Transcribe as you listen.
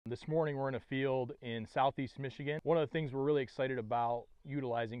This morning we're in a field in southeast Michigan. One of the things we're really excited about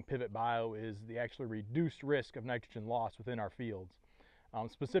utilizing Pivot Bio is the actually reduced risk of nitrogen loss within our fields.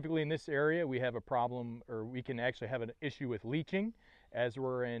 Specifically in this area, we have a problem, or we can actually have an issue with leaching as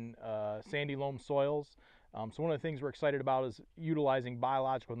we're in sandy loam soils. So one of the things we're excited about is utilizing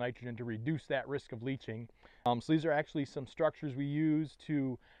biological nitrogen to reduce that risk of leaching. So these are actually some structures we use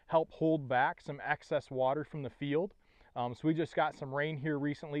to help hold back some excess water from the field. So we just got some rain here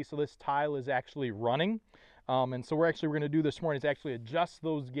recently, so this tile is actually running. And so we're going to do this morning is actually adjust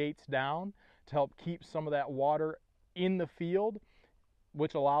those gates down to help keep some of that water in the field,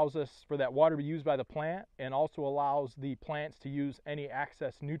 which allows us for that water to be used by the plant and also allows the plants to use any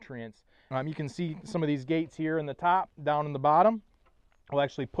excess nutrients. You can see some of these gates here in the top, down in the bottom. We'll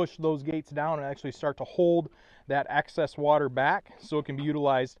actually push those gates down and actually start to hold that excess water back so it can be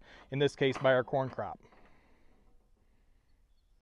utilized, in this case, by our corn crop.